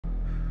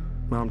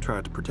Mom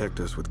tried to protect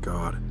us with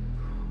God.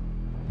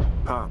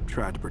 Pop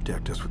tried to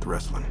protect us with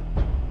wrestling.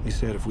 He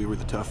said if we were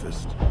the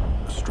toughest,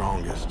 the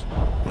strongest,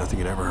 nothing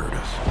had ever hurt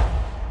us.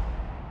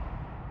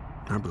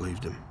 I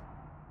believed him.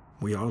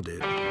 We all did.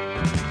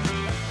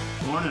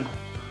 Morning.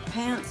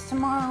 Pants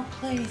tomorrow,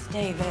 please,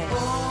 David.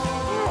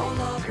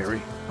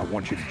 Perry, I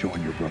want you to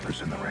join your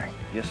brothers in the ring.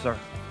 Yes, sir.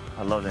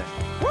 I love that.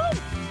 Woo!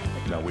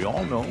 Now, we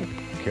all know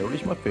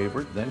Kerry's my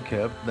favorite, then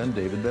Kev, then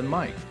David, then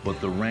Mike.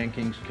 But the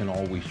rankings can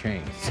always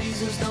change.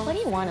 What do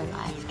you want in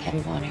life,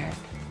 Kevin Von Erich?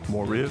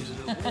 More ribs?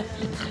 I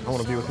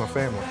want to be with my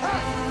family.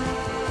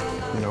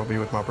 You know, be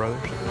with my brothers.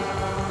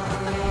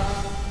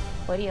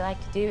 What do you like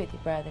to do with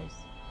your brothers?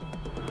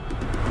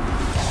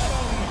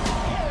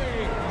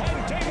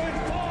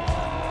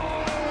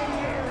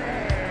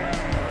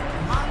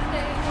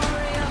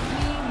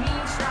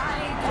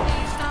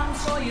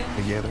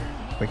 Together,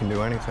 we can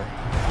do anything.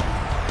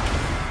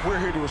 We're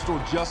here to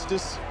restore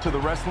justice to the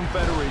Wrestling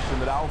Federation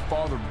that our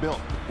father built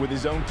with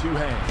his own two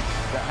hands.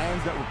 The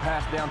hands that were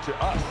passed down to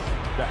us.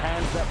 The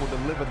hands that will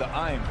deliver the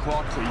Iron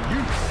Claw to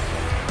you.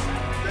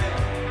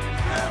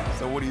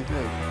 So what do you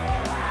think?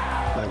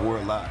 Like we're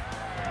alive.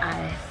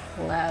 I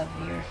love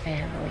your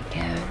family,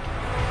 Kevin.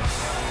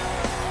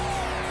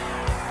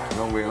 You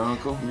gonna be an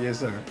uncle? Yes,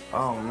 sir.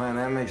 Oh, man,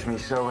 that makes me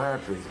so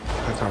happy.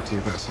 I talked to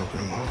you about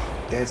something, Mom.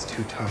 Dad's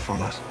too tough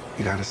on us.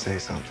 You gotta say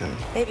something.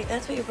 Baby,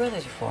 that's what your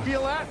brothers are for.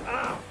 Feel that?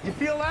 You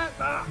feel that?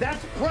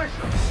 That's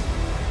pressure.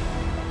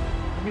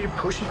 You're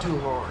pushing too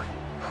hard.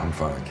 I'm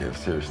fine, Kev.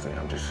 Seriously,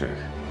 I'm just sick.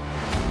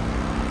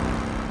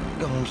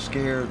 I'm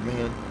scared,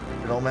 man.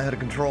 It all out of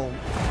control. It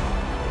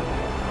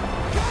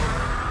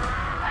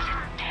was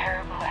a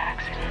terrible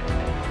accident.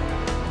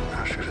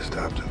 I should have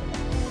stopped him.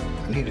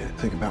 I need to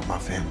think about my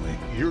family.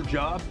 Your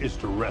job is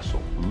to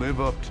wrestle. Live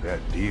up to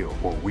that deal,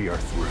 or we are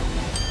through.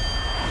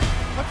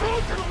 I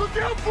told you to look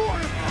out for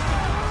him!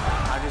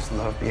 I just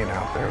love being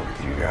out there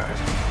with you guys.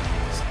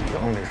 It's the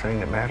only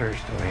thing that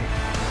matters to me.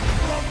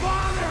 The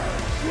Bonner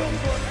will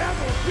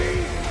forever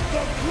be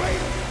the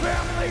greatest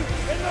family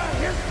in the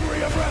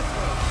history of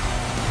wrestling.